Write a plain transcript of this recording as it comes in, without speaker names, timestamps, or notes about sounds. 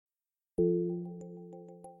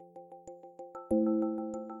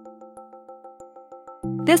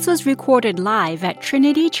This was recorded live at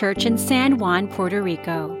Trinity Church in San Juan, Puerto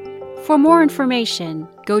Rico. For more information,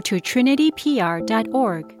 go to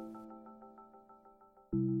trinitypr.org.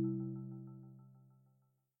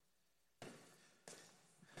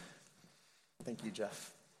 Thank you,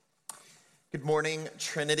 Jeff. Good morning,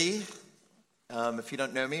 Trinity. If you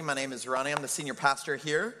don't know me, my name is Ronnie. I'm the senior pastor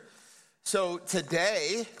here. So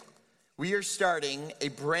today, we are starting a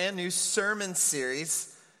brand new sermon series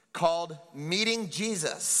called Meeting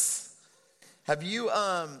Jesus. Have you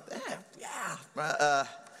ever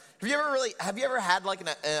had like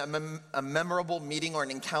a memorable meeting or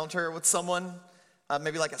an encounter with someone?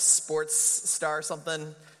 Maybe like a sports star or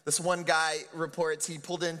something. This one guy reports he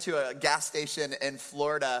pulled into a gas station in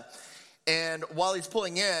Florida, and while he's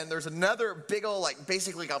pulling in, there's another big old,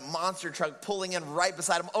 basically like a monster truck pulling in right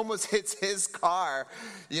beside him, almost hits his car.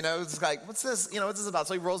 It's like, what's this? What's this about?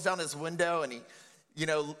 So he rolls down his window and he,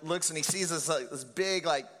 looks and he sees this big,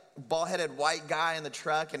 bald-headed white guy in the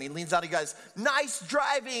truck, and he leans out and he goes, "Nice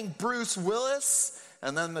driving, Bruce Willis."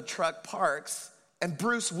 And then the truck parks, and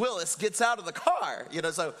Bruce Willis gets out of the car.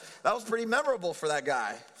 So that was pretty memorable for that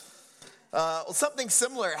guy. Something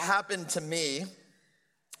similar happened to me.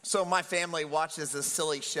 So my family watches this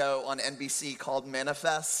silly show on NBC called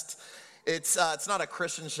Manifest. It's not a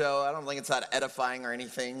Christian show. I don't think it's that edifying or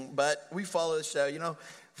anything, but we follow the show.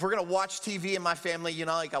 If we're going to watch TV in my family,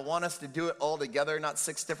 I want us to do it all together, not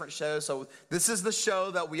 6 different shows. So this is the show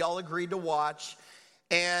that we all agreed to watch.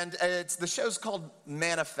 And the show's called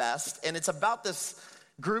Manifest. And it's about this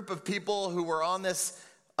group of people who were on this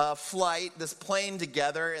flight, this plane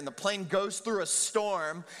together. And the plane goes through a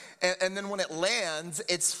storm. And then when it lands,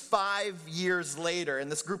 it's 5 years later. And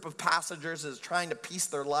this group of passengers is trying to piece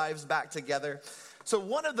their lives back together. So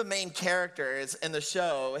one of the main characters in the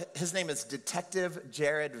show, his name is Detective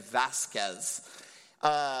Jared Vasquez.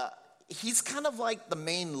 He's kind of like the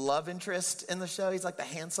main love interest in the show. He's like the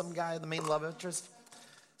handsome guy, the main love interest.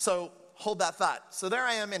 So hold that thought. So there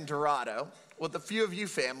I am in Dorado with a few of you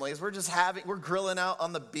families. We're grilling out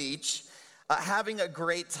on the beach, having a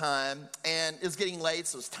great time. And it was getting late,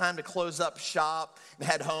 so it's time to close up shop and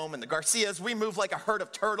head home. And the Garcias, we move like a herd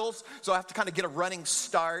of turtles, so I have to kind of get a running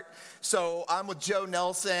start. So I'm with Joe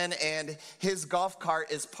Nelson, and his golf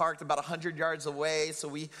cart is parked about 100 yards away. So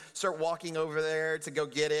we start walking over there to go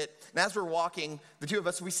get it. And as we're walking, the two of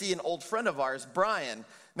us, we see an old friend of ours, Brian.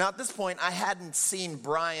 Now, at this point, I hadn't seen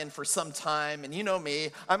Brian for some time, and you know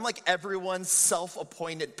me, I'm like everyone's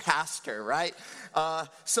self-appointed pastor, right?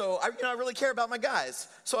 So I really care about my guys.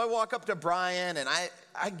 So I walk up to Brian, and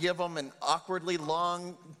I give him an awkwardly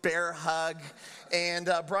long bear hug, and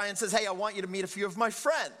Brian says, "Hey, I want you to meet a few of my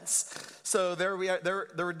friends." So there we are. There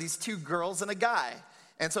were these 2 girls and a guy.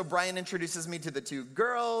 And so Brian introduces me to the 2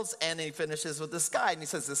 girls, and he finishes with this guy, and he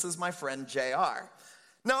says, "This is my friend JR."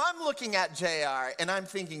 Now, I'm looking at JR, and I'm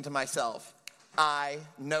thinking to myself, I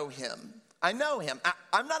know him. I know him.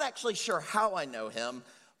 I'm not actually sure how I know him,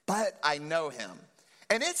 but I know him.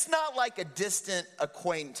 And it's not like a distant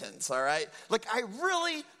acquaintance, all right? I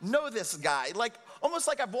really know this guy. Almost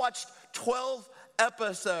like I've watched 12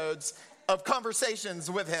 episodes of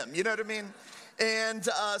conversations with him. You know what I mean? And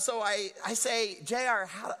so I say, JR,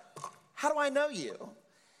 how do I know you?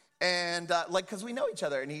 And because we know each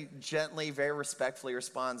other. And he gently, very respectfully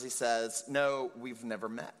responds. He says, "No, we've never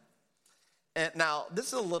met." And now, this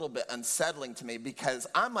is a little bit unsettling to me because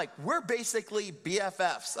I'm like, we're basically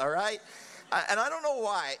BFFs, all right? And I don't know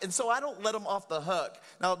why. And so I don't let him off the hook.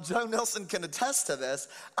 Now, Joe Nelson can attest to this.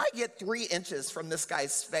 I get 3 inches from this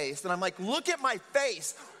guy's face. And I'm like, look at my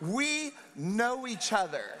face. We know each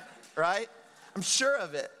other, right? I'm sure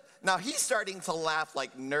of it. Now, he's starting to laugh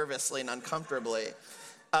nervously and uncomfortably.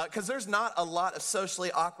 Because there's not a lot of socially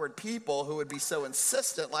awkward people who would be so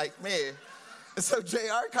insistent like me. And so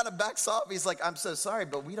JR kind of backs off. He's like, "I'm so sorry,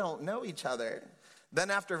 but we don't know each other." Then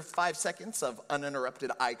after 5 seconds of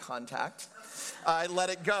uninterrupted eye contact, I let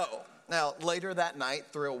it go. Now, later that night,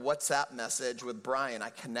 through a WhatsApp message with Brian,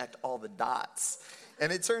 I connect all the dots.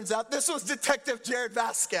 And it turns out this was Detective Jared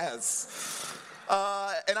Vasquez.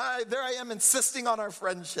 And there I am insisting on our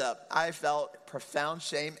friendship. I felt profound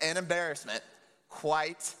shame and embarrassment.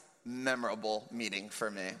 Quite memorable meeting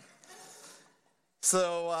for me.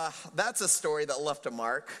 So that's a story that left a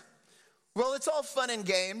mark. Well, it's all fun and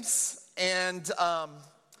games, but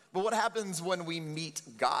what happens when we meet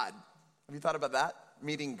God? Have you thought about that?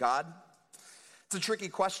 Meeting God? It's a tricky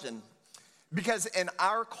question because in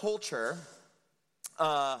our culture,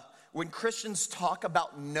 when Christians talk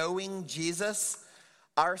about knowing Jesus,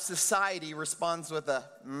 our society responds with a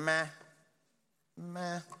meh.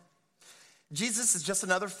 Jesus is just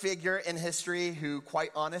another figure in history who,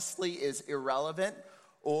 quite honestly, is irrelevant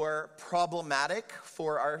or problematic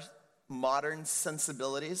for our modern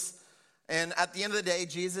sensibilities. And at the end of the day,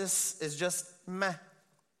 Jesus is just meh.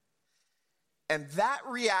 And that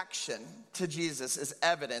reaction to Jesus is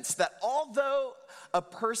evidence that although a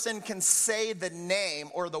person can say the name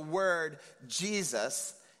or the word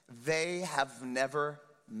Jesus, they have never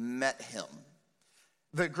met him.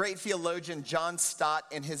 The great theologian John Stott,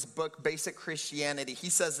 in his book, Basic Christianity, he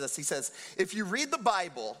says this. He says, if you read the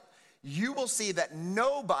Bible, you will see that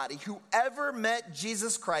nobody who ever met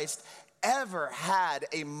Jesus Christ ever had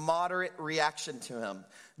a moderate reaction to him.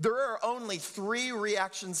 There are only 3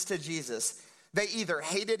 reactions to Jesus. They either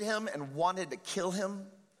hated him and wanted to kill him,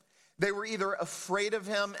 they were either afraid of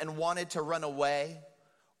him and wanted to run away,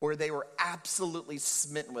 or they were absolutely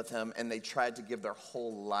smitten with him and they tried to give their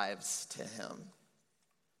whole lives to him.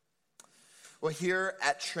 Well, here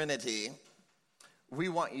at Trinity, we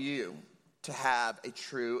want you to have a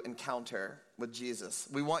true encounter with Jesus.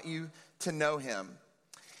 We want you to know him.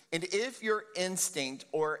 And if your instinct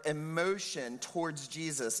or emotion towards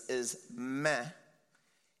Jesus is meh,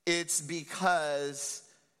 it's because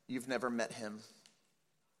you've never met him.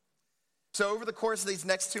 So over the course of these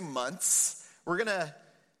next 2 months, we're gonna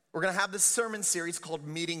have this sermon series called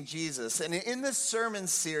Meeting Jesus. And in this sermon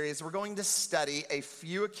series, we're going to study a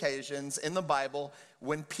few occasions in the Bible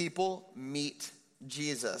when people meet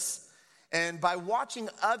Jesus. And by watching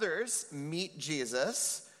others meet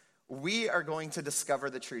Jesus, we are going to discover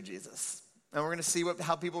the true Jesus. And we're going to see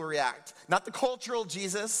how people react. Not the cultural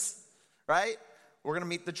Jesus, right? We're going to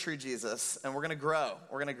meet the true Jesus, and we're going to grow.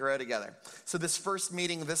 We're going to grow together. So this first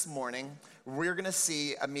meeting this morning, we're going to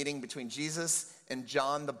see a meeting between Jesus and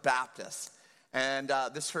John the Baptist. And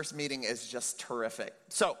this first meeting is just terrific.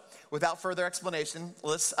 So without further explanation,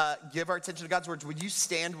 let's give our attention to God's words. Would you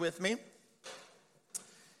stand with me?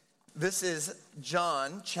 This is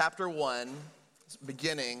John chapter 1,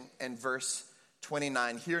 beginning in verse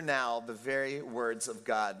 29. Hear now the very words of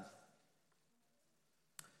God.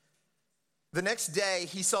 The next day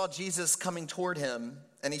he saw Jesus coming toward him,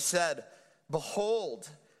 and he said, "Behold,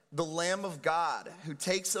 the Lamb of God who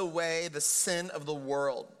takes away the sin of the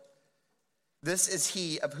world. This is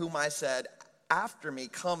he of whom I said, after me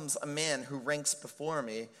comes a man who ranks before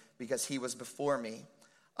me, because he was before me.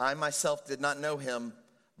 I myself did not know him,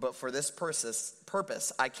 but for this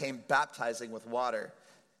purpose I came baptizing with water,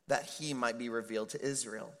 that he might be revealed to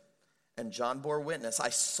Israel." And John bore witness, "I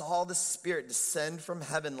saw the Spirit descend from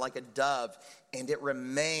heaven like a dove, and it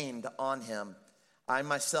remained on him. I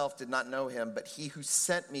myself did not know him, but he who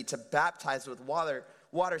sent me to baptize with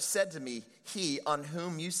water said to me, 'He on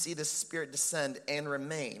whom you see the Spirit descend and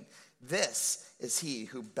remain, this is he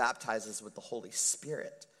who baptizes with the Holy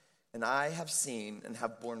Spirit.' And I have seen and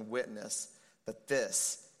have borne witness that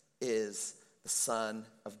this is the Son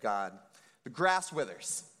of God." The grass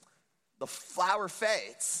withers, the flower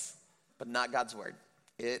fades, but not God's word.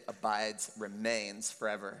 It abides, remains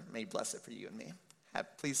forever. May he bless it for you and me.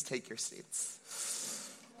 Please take your seats.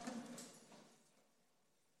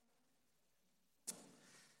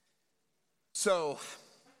 So,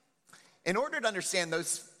 in order to understand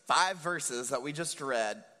those 5 verses that we just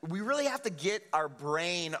read, we really have to get our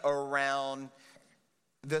brain around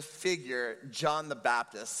the figure John the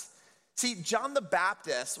Baptist. See, John the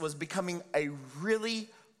Baptist was becoming a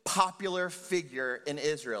really popular figure in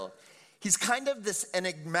Israel. He's kind of this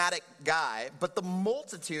enigmatic guy, but the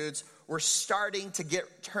multitudes were starting to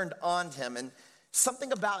get turned on to him. And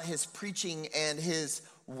something about his preaching and his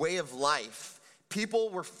way of life,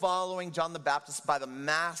 people were following John the Baptist by the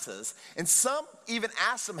masses. And some even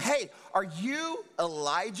asked him, "Hey, are you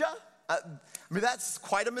Elijah?" That's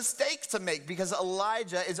quite a mistake to make, because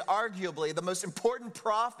Elijah is arguably the most important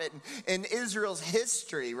prophet in Israel's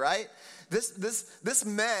history, right? This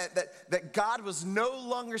meant that God was no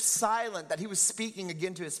longer silent, that he was speaking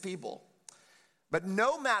again to his people. But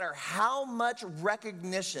no matter how much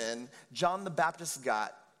recognition John the Baptist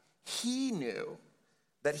got, he knew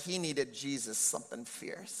that he needed Jesus something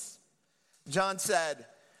fierce. John said,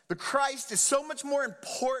 "The Christ is so much more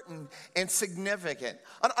important and significant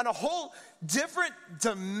on a whole different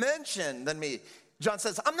dimension than me." John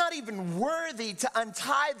says, "I'm not even worthy to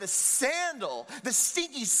untie the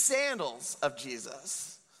stinky sandals of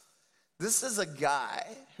Jesus." This is a guy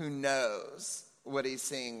who knows what he's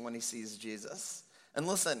seeing when he sees Jesus. And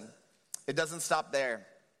listen, it doesn't stop there.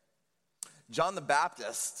 John the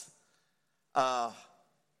Baptist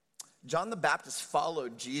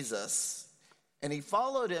followed Jesus, and he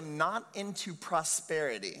followed him not into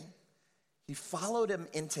prosperity. He followed him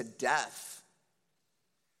into death.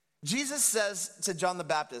 Jesus says to John the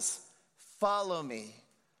Baptist, "Follow me,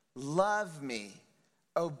 love me,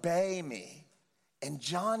 obey me." And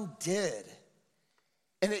John did.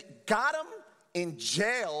 And it got him in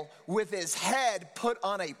jail with his head put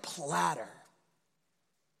on a platter.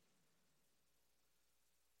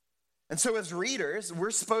 And so as readers,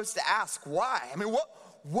 we're supposed to ask why. I mean,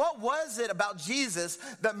 what was it about Jesus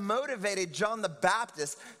that motivated John the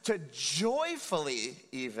Baptist to joyfully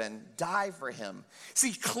even die for him?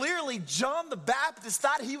 See, clearly John the Baptist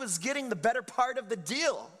thought he was getting the better part of the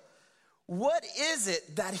deal. What is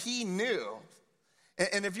it that he knew?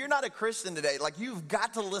 And if you're not a Christian today, like, you've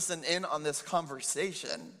got to listen in on this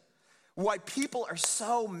conversation. Why people are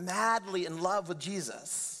so madly in love with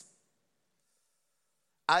Jesus.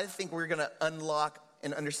 I think we're going to unlock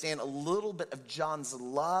and understand a little bit of John's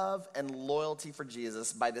love and loyalty for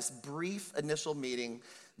Jesus by this brief initial meeting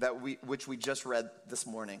which we just read this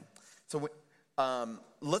morning. So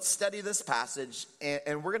let's study this passage,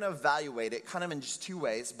 and we're going to evaluate it kind of in just two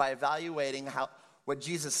ways, by evaluating what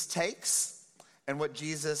Jesus takes and what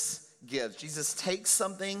Jesus gives. Jesus takes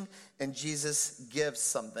something and Jesus gives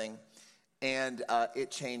something, and it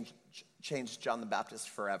changed John the Baptist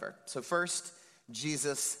forever. So first,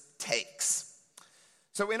 Jesus takes.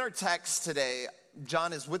 So in our text today,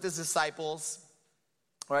 John is with his disciples,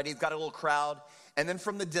 right? He's got a little crowd, and then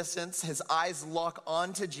from the distance, his eyes lock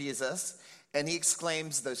onto Jesus, and he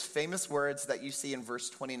exclaims those famous words that you see in verse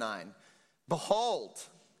 29. Behold,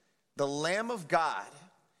 the Lamb of God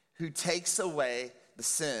who takes away the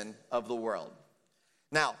sin of the world.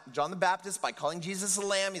 Now, John the Baptist, by calling Jesus a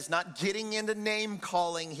lamb, he's not getting into name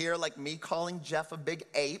calling here like me calling Jeff a big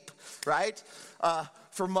ape, right?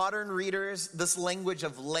 For modern readers, this language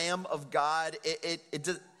of Lamb of God, it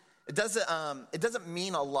doesn't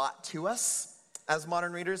mean a lot to us as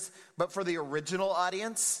modern readers, but for the original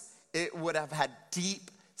audience, it would have had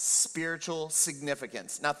deep spiritual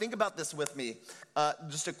significance. Now, think about this with me.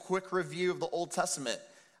 Just a quick review of the Old Testament.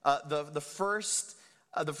 The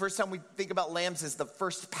first time we think about lambs is the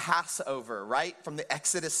first Passover, right? From the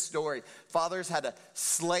Exodus story. Fathers had to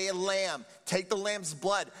slay a lamb, take the lamb's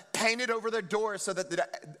blood, paint it over their doors so that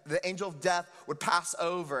the angel of death would pass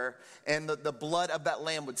over, and the blood of that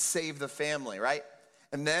lamb would save the family, right?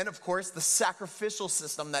 And then, of course, the sacrificial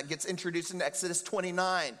system that gets introduced in Exodus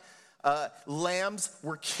 29. Lambs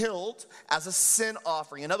were killed as a sin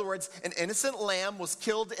offering. In other words, an innocent lamb was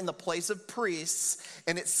killed in the place of priests,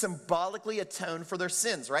 and it symbolically atoned for their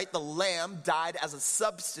sins, right? The lamb died as a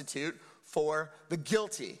substitute for the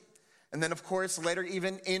guilty. And then, of course, later,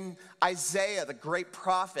 even in Isaiah, the great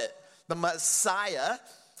prophet, the Messiah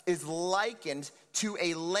is likened to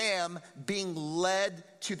a lamb being led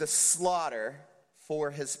to the slaughter for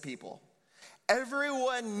his people.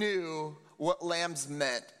 Everyone knew what lambs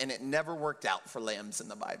meant, and it never worked out for lambs in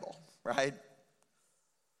the Bible, right?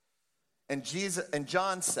 And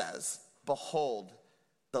John says, behold,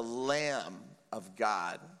 the Lamb of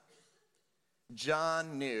God.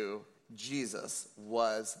 John knew Jesus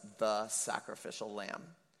was the sacrificial lamb.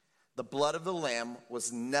 The blood of the lamb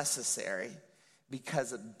was necessary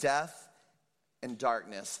because of death and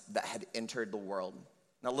darkness that had entered the world.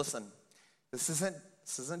 Now listen, this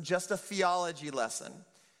isn't just a theology lesson.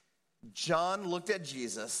 John looked at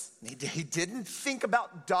Jesus, and he didn't think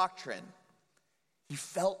about doctrine. He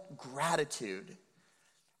felt gratitude.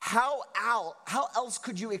 How else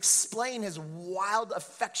could you explain his wild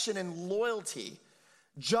affection and loyalty?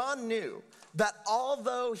 John knew that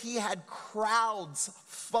although he had crowds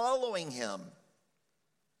following him,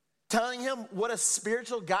 telling him what a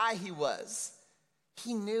spiritual guy he was,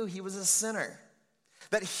 he knew he was a sinner.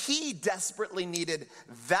 That he desperately needed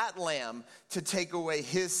that lamb to take away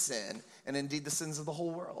his sin, and indeed the sins of the whole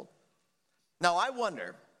world. Now I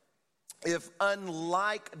wonder if,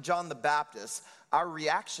 unlike John the Baptist, our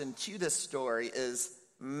reaction to this story is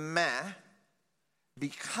meh,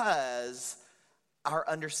 because our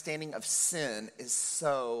understanding of sin is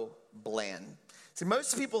so bland. See,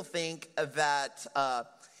 most people think that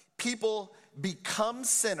people become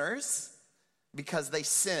sinners because they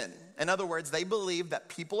sin. In other words, they believe that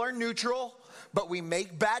people are neutral, but we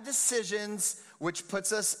make bad decisions, which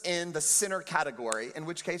puts us in the sinner category, in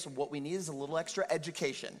which case what we need is a little extra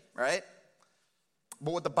education, right?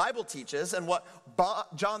 But what the Bible teaches, and what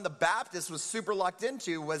John the Baptist was super locked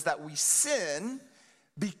into, was that we sin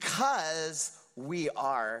because we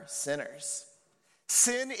are sinners.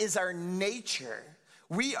 Sin is our nature.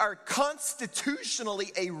 We are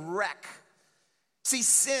constitutionally a wreck. See,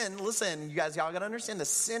 sin, listen, you guys, y'all gotta understand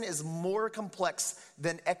this. Sin is more complex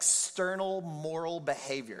than external moral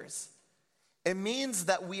behaviors. It means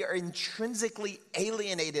that we are intrinsically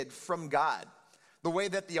alienated from God. The way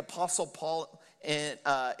that the Apostle Paul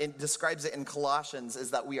describes it in Colossians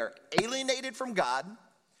is that we are alienated from God,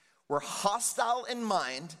 We're hostile in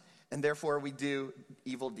mind, and therefore we do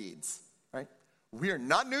evil deeds, right? We are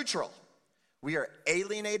not neutral. We are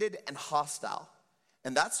alienated and hostile.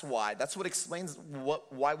 And that's what explains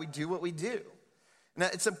why we do what we do. Now,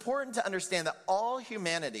 it's important to understand that all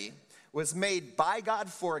humanity was made by God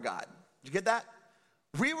for God. Did you get that?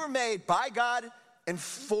 We were made by God and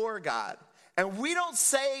for God. And we don't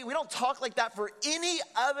talk like that for any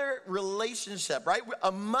other relationship, right?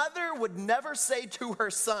 A mother would never say to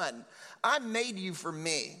her son, I made you for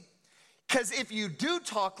me. Because if you do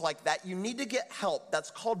talk like that, you need to get help.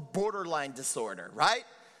 That's called borderline disorder, right?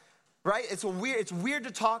 Right? It's weird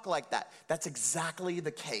to talk like that. That's exactly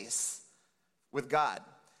the case with God.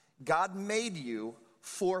 God made you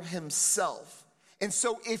for himself. And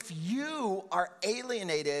so if you are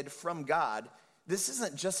alienated from God, this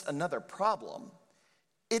isn't just another problem.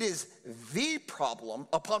 It is the problem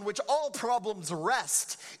upon which all problems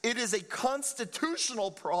rest. It is a constitutional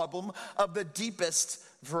problem of the deepest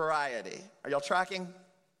variety. Are y'all tracking?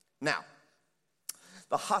 Now,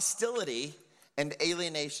 the hostility and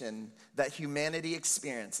alienation that humanity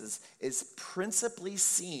experiences is principally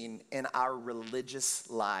seen in our religious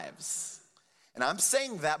lives. And I'm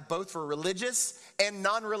saying that both for religious and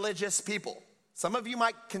non-religious people. Some of you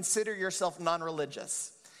might consider yourself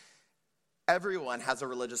non-religious. Everyone has a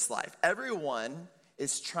religious life. Everyone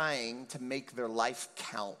is trying to make their life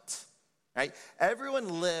count, right?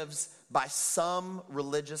 Everyone lives by some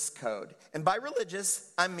religious code. And by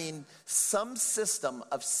religious, I mean some system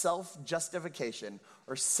of self-justification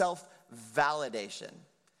or self-validation.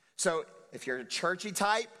 So if you're a churchy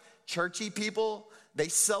type, churchy people, they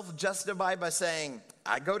self-justify by saying,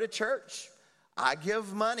 I go to church, I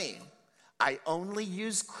give money, I only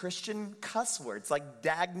use Christian cuss words like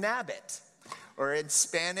dagnabbit, or in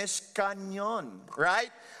Spanish, cañón, right?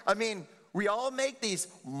 I mean, we all make these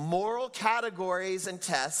moral categories and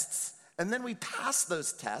tests, and then we pass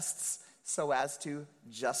those tests so as to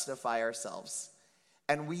justify ourselves.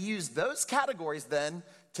 And we use those categories then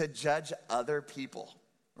to judge other people,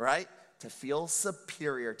 right? To feel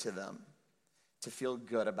superior to them, to feel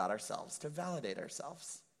good about ourselves, to validate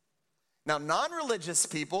ourselves. Now, non-religious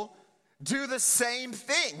people do the same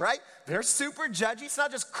thing, right? They're super judgy. It's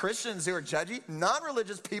not just Christians who are judgy.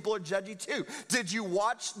 Non-religious people are judgy too. Did you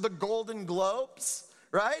watch the Golden Globes,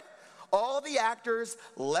 right? All the actors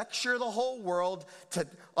lecture the whole world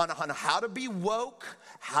on how to be woke,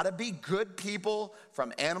 how to be good people,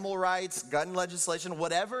 from animal rights, gun legislation,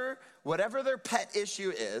 whatever their pet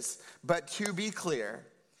issue is. But to be clear,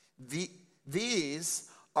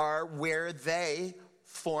 these are where they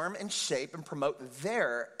form and shape and promote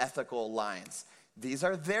their ethical lines. These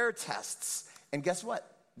are their tests. And guess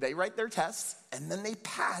what? They write their tests and then they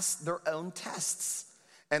pass their own tests.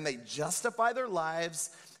 And they justify their lives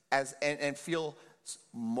and feel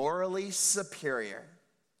morally superior.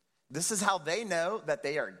 This is how they know that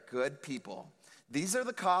they are good people. These are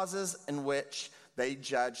the causes in which they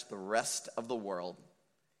judge the rest of the world.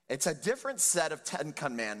 It's a different set of 10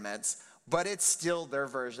 commandments, but it's still their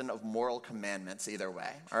version of moral commandments either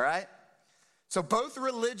way, all right? So both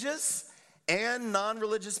religious and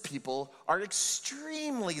non-religious people are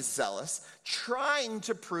extremely zealous, trying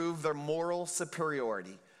to prove their moral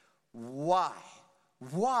superiority. Why?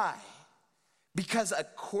 Why? Because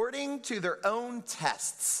according to their own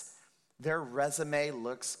tests, their resume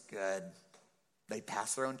looks good. They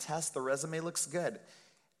pass their own test, the resume looks good.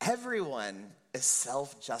 Everyone is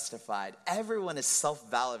self-justified. Everyone is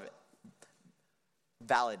self-validated.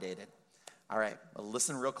 All right, well,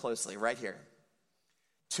 listen real closely right here.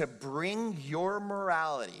 To bring your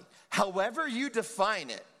morality, however you define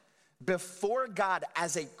it, before God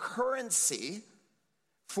as a currency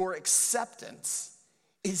for acceptance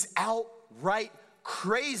is outright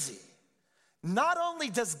crazy. Not only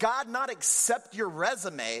does God not accept your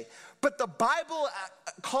resume, but the Bible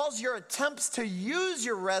calls your attempts to use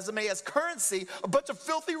your resume as currency a bunch of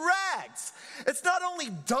filthy rags. It's not only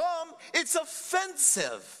dumb, it's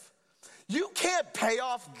offensive. You can't pay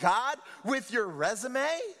off God with your resume.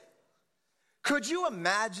 Could you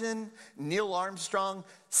imagine Neil Armstrong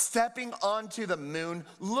stepping onto the moon,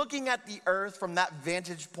 looking at the earth from that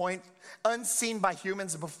vantage point, unseen by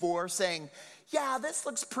humans before, saying, yeah, this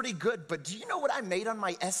looks pretty good, but do you know what I made on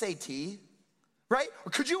my SAT? Right?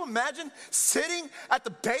 Or could you imagine sitting at the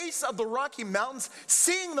base of the Rocky Mountains,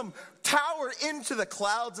 seeing them tower into the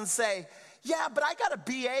clouds and say, yeah, but I got a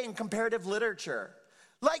BA in comparative literature.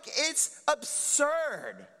 Like, it's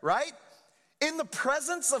absurd, right? In the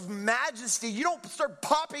presence of majesty, you don't start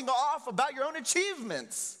popping off about your own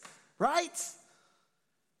achievements, right?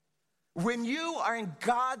 When you are in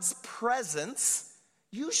God's presence,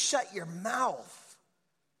 you shut your mouth.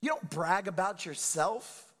 You don't brag about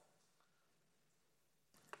yourself.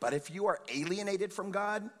 But if you are alienated from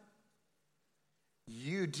God,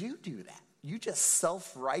 you do that. You just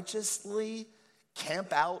self-righteously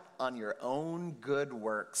camp out on your own good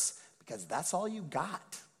works because that's all you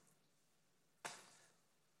got.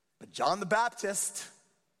 But John the Baptist,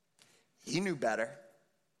 he knew better.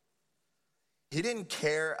 He didn't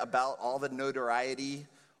care about all the notoriety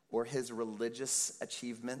or his religious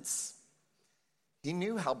achievements. He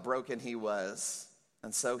knew how broken he was,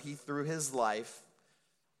 and so he threw his life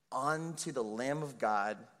onto the Lamb of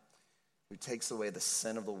God who takes away the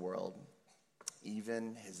sin of the world,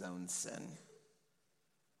 even his own sin.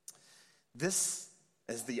 This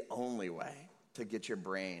is the only way to get your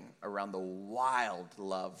brain around the wild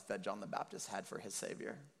love that John the Baptist had for his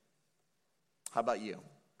Savior. How about you?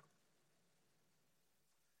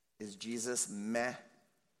 Is Jesus meh?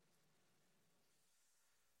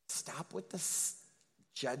 Stop with this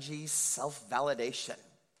judgy self-validation.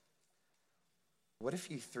 What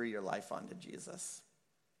if you threw your life onto Jesus?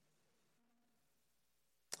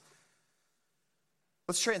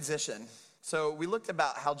 Let's transition. So we looked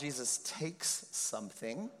about how Jesus takes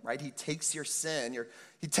something, right? He takes your sin,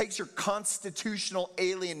 he takes your constitutional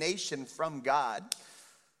alienation from God.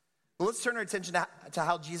 But let's turn our attention to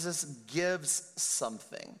how Jesus gives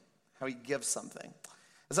something, how he gives something.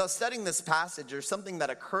 As I was studying this passage, there's something that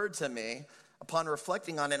occurred to me upon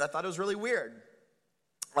reflecting on it. I thought it was really weird.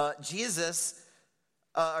 John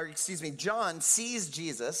sees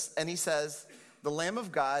Jesus and he says, the Lamb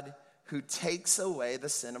of God who takes away the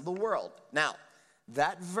sin of the world. Now,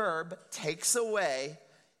 that verb takes away,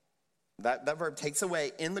 that verb takes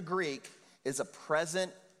away in the Greek is a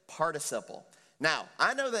present participle. Now,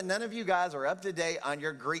 I know that none of you guys are up to date on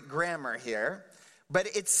your Greek grammar here, but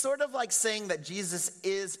it's sort of like saying that Jesus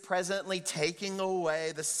is presently taking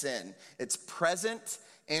away the sin. It's present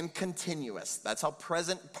and continuous. That's how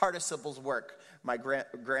present participles work. My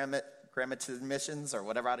grammaticians or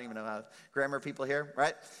whatever, I don't even know how grammar people here,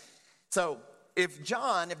 right? So if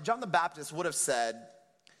John the Baptist would have said,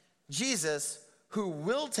 Jesus, who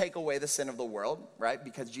will take away the sin of the world, right?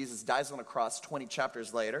 Because Jesus dies on the cross 20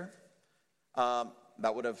 chapters later,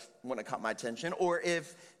 that wouldn't have caught my attention. Or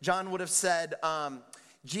if John would have said,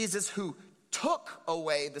 Jesus, who took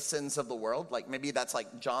away the sins of the world, like maybe that's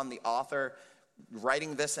like John the author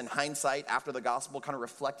writing this in hindsight after the gospel, kind of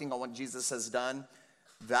reflecting on what Jesus has done,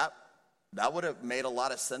 that would have made a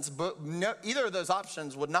lot of sense. But no, either of those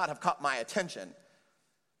options would not have caught my attention.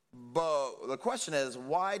 But the question is,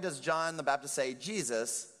 why does John the Baptist say,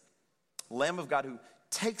 Jesus, Lamb of God who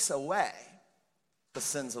takes away the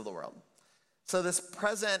sins of the world? So this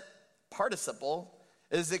present participle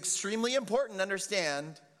is extremely important to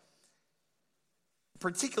understand,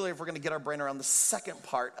 particularly if we're going to get our brain around the second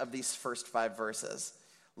part of these first 5 verses.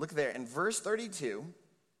 Look there. In verse 32,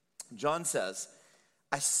 John says,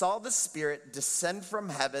 I saw the Spirit descend from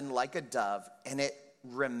heaven like a dove, and it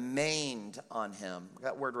remained on him.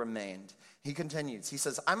 That word remained. He continues. He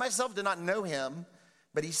says, I myself did not know him,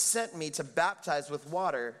 but he sent me to baptize with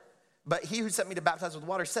water. But he who sent me to baptize with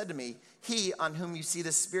water said to me, he on whom you see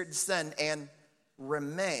the Spirit descend and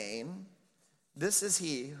remain, this is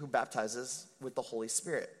he who baptizes with the Holy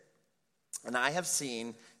Spirit. And I have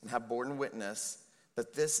seen and have borne witness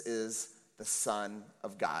that this is the Son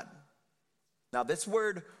of God. Now, this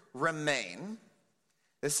word remain,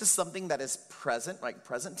 this is something that is present, like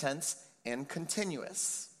present tense, and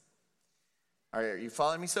continuous. All right, are you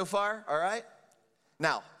following me so far? All right?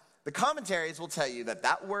 Now, the commentaries will tell you that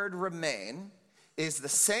that word remain is the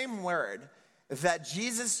same word that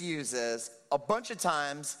Jesus uses a bunch of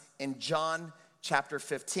times in John chapter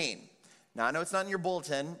 15. Now, I know it's not in your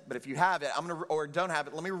bulletin, but if you have it, or don't have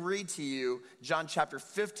it, let me read to you John chapter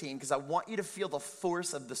 15, because I want you to feel the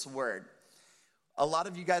force of this word. A lot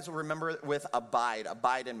of you guys will remember it with abide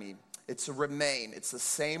in me. It's remain. It's the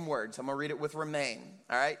same word. So I'm going to read it with remain.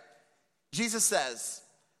 All right? Jesus says,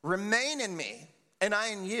 remain in me and I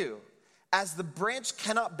in you, as the branch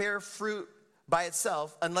cannot bear fruit by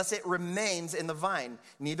itself unless it remains in the vine.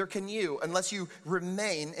 Neither can you unless you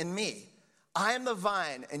remain in me. I am the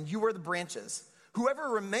vine and you are the branches. Whoever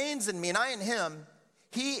remains in me and I in him,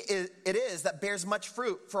 it is that bears much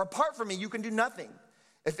fruit. For apart from me, you can do nothing.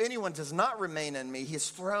 If anyone does not remain in me, he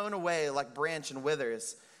is thrown away like branch and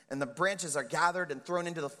withers, and the branches are gathered and thrown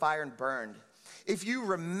into the fire and burned. If you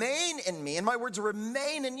remain in me, and my words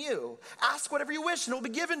remain in you, ask whatever you wish, and it will be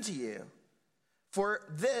given to you. For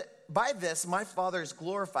by this my Father is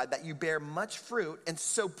glorified, that you bear much fruit, and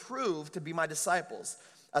so prove to be my disciples.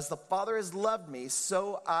 As the Father has loved me,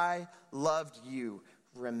 so I loved you.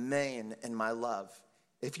 Remain in my love.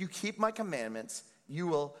 If you keep my commandments, you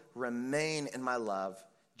will remain in my love,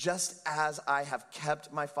 just as I have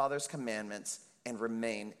kept my Father's commandments and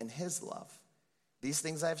remain in his love. These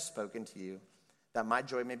things I have spoken to you, that my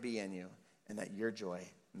joy may be in you, and that your joy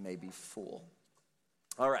may be full.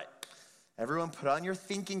 All right, everyone put on your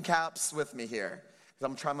thinking caps with me here,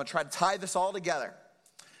 because I'm going to try to tie this all together.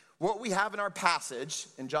 What we have in our passage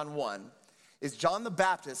in John 1 is John the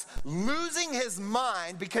Baptist losing his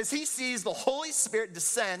mind because he sees the Holy Spirit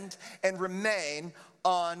descend and remain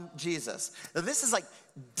on Jesus. Now this is like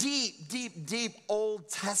deep Old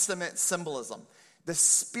Testament symbolism. The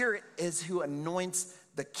Spirit is who anoints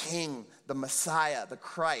the King, the Messiah, the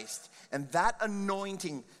Christ. And that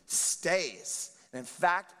anointing stays. And in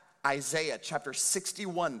fact, Isaiah chapter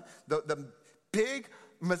 61, the big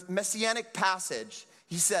messianic passage,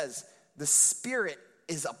 he says, the Spirit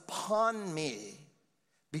is upon me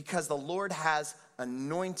because the Lord has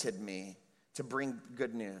anointed me to bring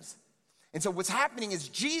good news. And so what's happening is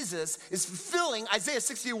Jesus is fulfilling Isaiah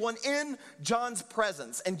 61 in John's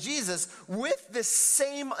presence. And Jesus, with this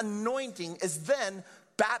same anointing, is then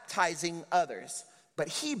baptizing others. But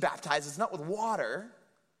he baptizes not with water,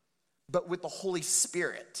 but with the Holy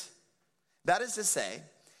Spirit. That is to say,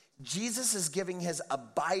 Jesus is giving his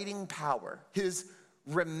abiding power, his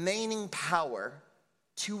remaining power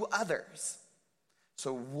to others.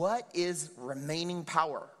 So what is remaining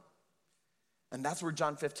power? And that's where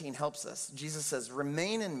John 15 helps us. Jesus says,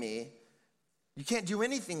 remain in me. You can't do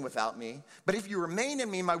anything without me. But if you remain in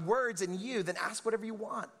me, my words in you, then ask whatever you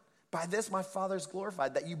want. By this my Father is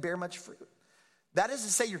glorified, that you bear much fruit. That is to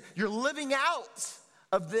say, you're living out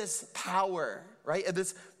of this power, right? Of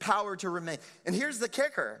this power to remain. And here's the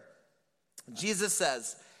kicker. Jesus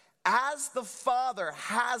says, as the Father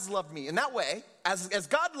has loved me. In that way, as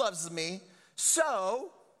God loves me, so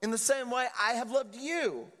in the same way I have loved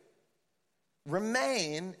you.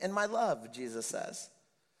 Remain in my love, Jesus says.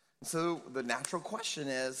 So the natural question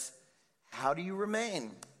is, how do you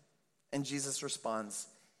remain? And Jesus responds,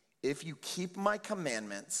 if you keep my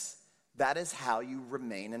commandments, that is how you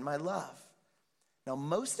remain in my love. Now,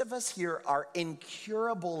 most of us here are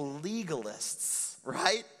incurable legalists,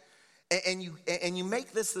 right? And you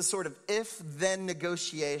make this sort of if-then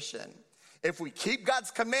negotiation. If we keep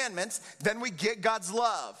God's commandments, then we get God's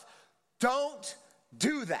love. Don't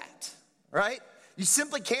do that. Right? You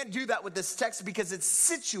simply can't do that with this text because it's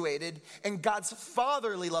situated in God's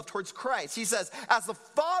fatherly love towards Christ. He says, as the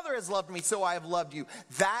Father has loved me, so I have loved you.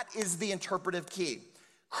 That is the interpretive key.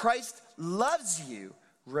 Christ loves you.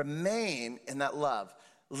 Remain in that love.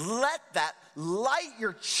 Let that light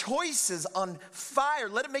your choices on fire.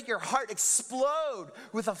 Let it make your heart explode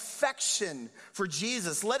with affection for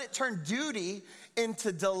Jesus. Let it turn duty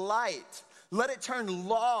into delight. Let it turn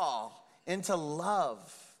law into love.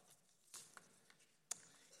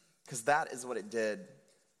 Because that is what it did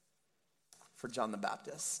for John the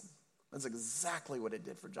Baptist. That's exactly what it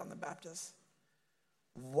did for John the Baptist.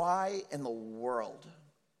 Why in the world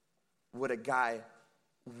would a guy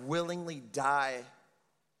willingly die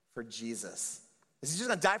for Jesus? Is he just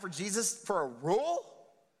going to die for Jesus for a rule?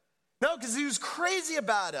 No, because he was crazy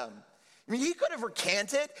about him. I mean, he could have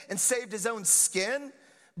recanted and saved his own skin,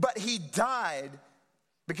 but he died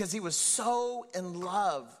because he was so in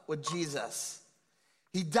love with Jesus.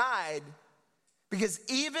 He died because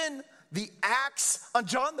even the axe on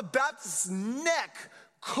John the Baptist's neck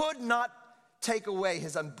could not take away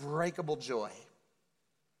his unbreakable joy.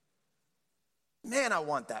 Man, I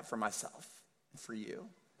want that for myself and for you.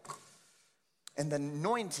 And the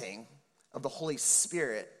anointing of the Holy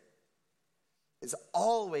Spirit is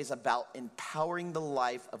always about empowering the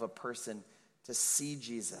life of a person to see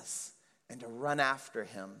Jesus and to run after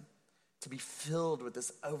him, to be filled with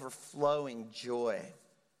this overflowing joy.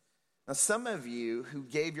 Now, some of you who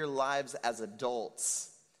gave your lives as adults,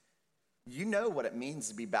 you know what it means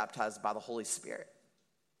to be baptized by the Holy Spirit,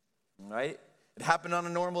 right? It happened on a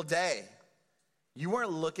normal day. You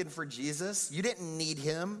weren't looking for Jesus. You didn't need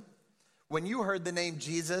him. When you heard the name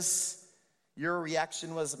Jesus, your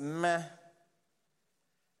reaction was meh.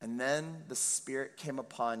 And then the Spirit came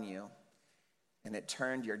upon you, and it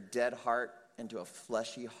turned your dead heart into a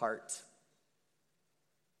fleshy heart.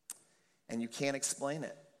 And you can't explain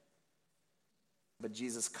it. But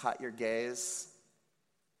Jesus caught your gaze,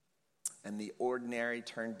 and the ordinary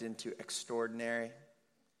turned into extraordinary.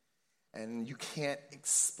 And you can't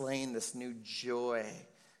explain this new joy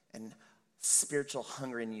and spiritual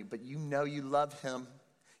hunger in you, but you know you love him.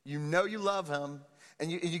 You know you love him,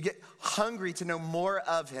 and you get hungry to know more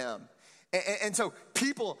of him. And so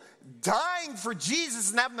people dying for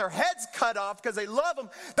Jesus and having their heads cut off because they love him,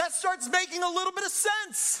 that starts making a little bit of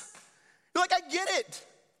sense. You're like, I get it.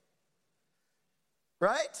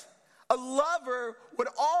 right? A lover would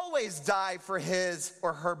always die for his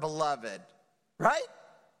or her beloved, right?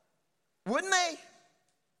 Wouldn't they?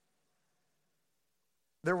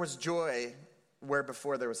 There was joy where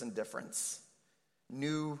before there was indifference.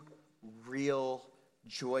 New, real,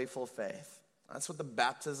 joyful faith. That's what the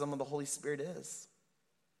baptism of the Holy Spirit is.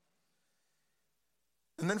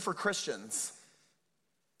 And then for Christians,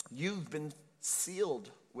 you've been sealed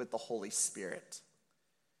with the Holy Spirit.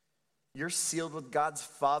 You're sealed with God's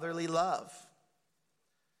fatherly love.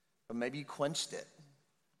 But maybe you quenched it.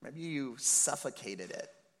 Maybe you suffocated it.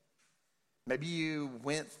 Maybe you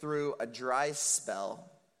went through a dry spell.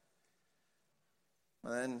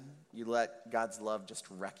 And then you let God's love just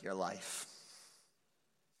wreck your life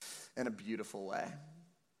in a beautiful way.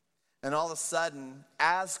 And all of a sudden,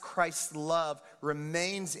 as Christ's love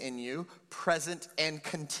remains in you, present and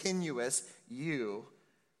continuous, you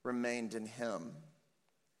remained in him.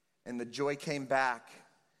 And the joy came back,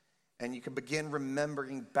 and you can begin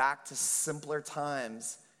remembering back to simpler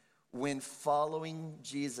times when following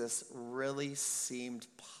Jesus really seemed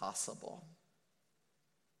possible.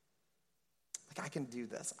 Like, I can do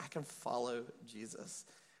this. I can follow Jesus.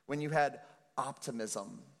 When you had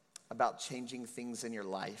optimism about changing things in your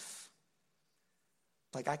life.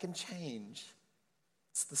 Like, I can change.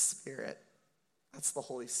 It's the Spirit. That's the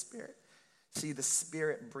Holy Spirit. See, the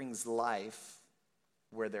Spirit brings life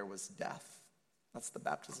where there was death. That's the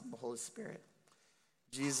baptism of the Holy Spirit.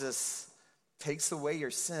 Jesus takes away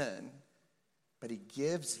your sin, but he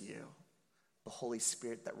gives you the Holy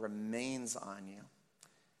Spirit that remains on you.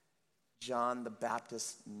 John the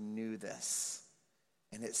Baptist knew this,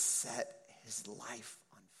 and it set his life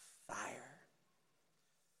on fire.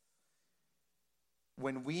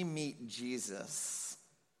 When we meet Jesus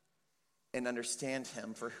and understand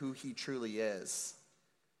him for who he truly is,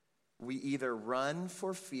 we either run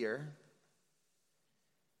for fear,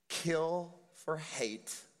 kill for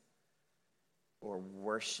hate, or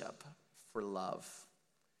worship for love.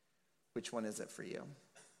 Which one is it for you?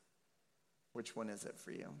 Which one is it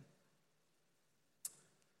for you?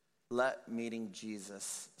 Let meeting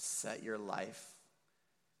Jesus set your life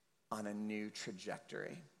on a new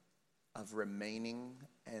trajectory of remaining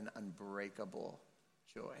in unbreakable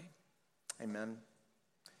joy. Amen.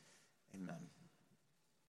 Amen.